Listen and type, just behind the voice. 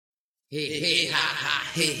Sí. Yeah.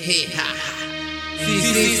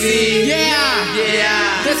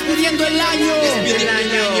 Despidiendo el año.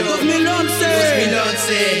 2011.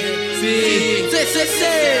 Sí.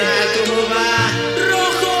 ¿Cómo va?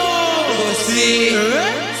 Rojo. Sí.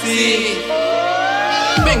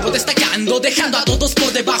 Vengo destacando, dejando a todos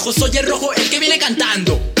por debajo. Soy el rojo, el que viene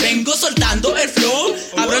cantando. Vengo soltando el flow,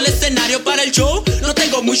 abro el escenario para el show. No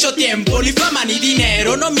tengo mucho tiempo, ni fama ni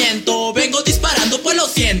dinero, no miento. Vengo disparando, pues lo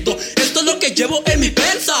siento. Esto es lo que llevo en mi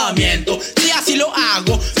pensamiento. Si así lo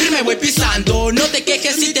hago, firme voy pisando. No te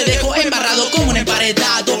quejes si te dejo embarrado como un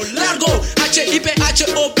emparedado. Largo,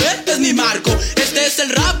 H-I-P-H-O-P es mi marco. Este es el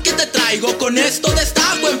rap que te traigo. Con esto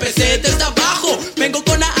destaco, empecé desde abajo. Vengo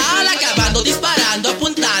con Naal, acabando, disparando,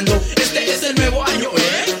 apuntando. Este es el nuevo año,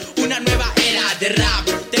 una nueva era de rap.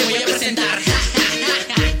 Te voy a presentar.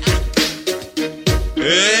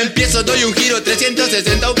 Empiezo, doy un giro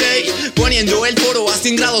 360, ok. Poniendo el foro a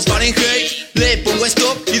 100 grados Fahrenheit. Le pongo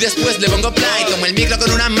stop y después le pongo play. Como el micro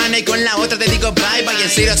con una mano y con la otra te digo bye. Vaya en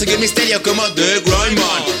serio, soy el misterio como The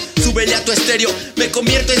Grindman. Súbele a tu estéreo, me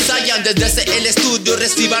convierto en Saiyan. Desde el estudio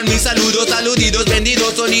reciban mis saludos. Aludidos,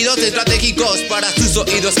 vendidos, sonidos estratégicos para sus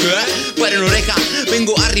oídos. ¿Qué? Para en oreja,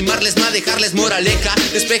 vengo a rimarles, no a dejarles moraleja.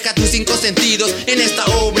 Despeja tus 5 sentidos en esta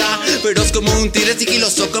obra. Feroz como un tigre,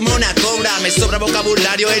 sigiloso como una cobra. Me sobra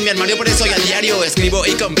vocabulario en mi armario, por eso hoy a diario escribo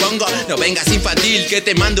y compongo. No vengas infantil que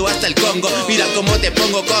te mando hasta el Congo. Mira cómo te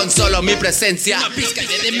pongo con solo mi presencia. Una pizca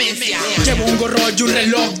de demencia. Llevo un gorro y un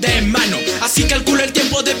reloj de mano, así calculo el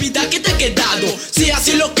tiempo de vida que te ha quedado. Si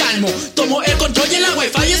así lo calmo, tomo el control y en la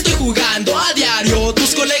wifi estoy jugando a diario.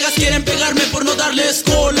 Tus colegas quieren pegarme por no darles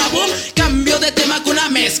colabo. Cambio de tema con una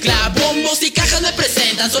mezcla. Bombos y cajas me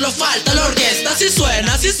presentan, solo falta la orquesta. Si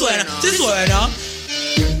suena.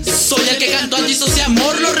 Soy el que cantó antes ese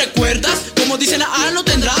amor, ¿lo recuerdas? Como dice Naal, no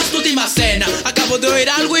tendrás tu última cena. Acabo de oír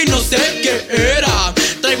algo y no sé qué era.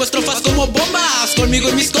 Traigo estrofas como bombas, conmigo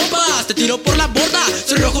y mis compas. Te tiro por la borda,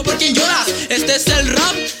 soy rojo por quien lloras. Este es el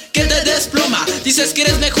rap que te desploma. Dices que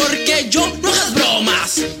eres mejor que yo, no hagas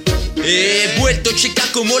bromas. He vuelto chica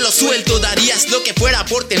como lo suelto. Darías lo que fuera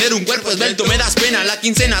por tener un cuerpo esbelto. Me das pena, la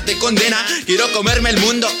quincena te condena. Quiero comerme el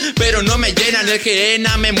mundo, pero no me llena.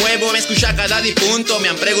 Energía me muevo, me escucha cada difunto. Me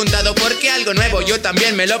han preguntado por qué algo nuevo, yo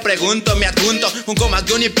también me lo pregunto. Me adjunto un coma,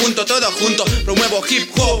 guión y punto, todo junto. Promuevo hip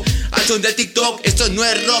hop, al son del TikTok. Esto no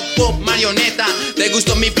es rock, pop, marioneta. ¿Te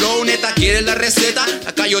gustó mi flow, neta? ¿Quieres la receta?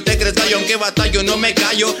 Acá yo te crees gallo, aunque batallo no me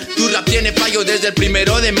callo. Tu rap tiene fallo desde el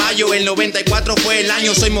 1 de mayo. El 94 fue el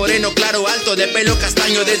año, soy moreno claro, alto, de pelo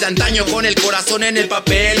castaño, desde antaño, con el corazón en el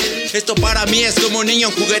papel. Esto para mí es como un niño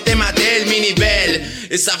en juguete Mattel. Mi nivel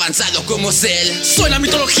es avanzado como Cell. Soy la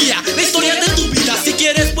mitología, la historia de tu vida. Si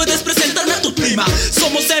quieres puedes presentarme a tu prima.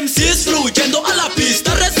 Somos MCs fluyendo a la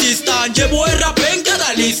pista. Resistan, llevo el rap en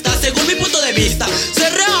cada lista. Según mi punto de vista,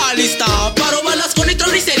 ser realista. Paro balas con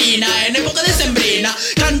nitroglicerina en época decembrina.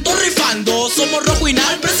 Canto rifando, somos Rojho y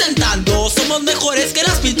Naal presentando. Somos mejores que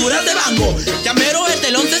las pinturas de Van Gogh. Ya mero el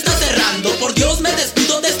telón se está cerrando. Por Dios me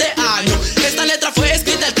despido de este año. Esta letra fue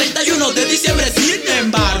escrita el 31 de diciembre. Sin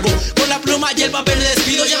embargo, con la pluma y el papel me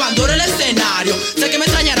despido y abandono el escenario. Sé que me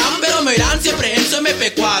extrañarán pero me oirán siempre en su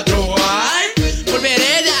MP4. Ay,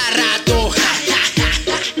 volveré de a rato.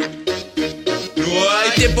 No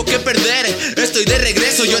hay tiempo que perder, estoy de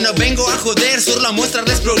regreso. Yo no vengo a joder, solo a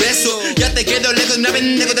mostrarles progreso. Ya te quedo lejos, me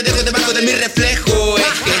avendejo, te dejo debajo de mi reflejo.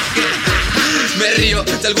 Me río,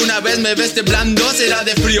 si alguna vez me ves temblando será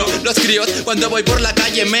de frío. Los críos cuando voy por la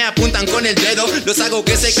calle me apuntan con el dedo. Los hago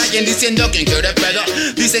que se callen diciendo ¿quién quiere pedo?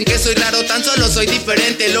 Dicen que soy raro, tan solo soy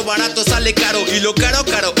diferente. Lo barato sale caro y lo caro,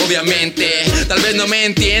 obviamente. Tal vez no me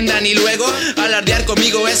entiendan y luego alardear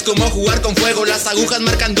conmigo es como jugar con fuego. Las agujas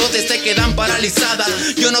marcandotes se quedan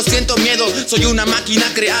paralizadas. Yo no siento miedo, soy una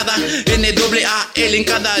máquina creada. NAAL en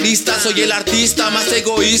cada lista. Soy el artista más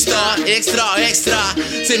egoísta. Extra,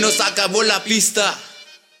 se nos acabó la pista.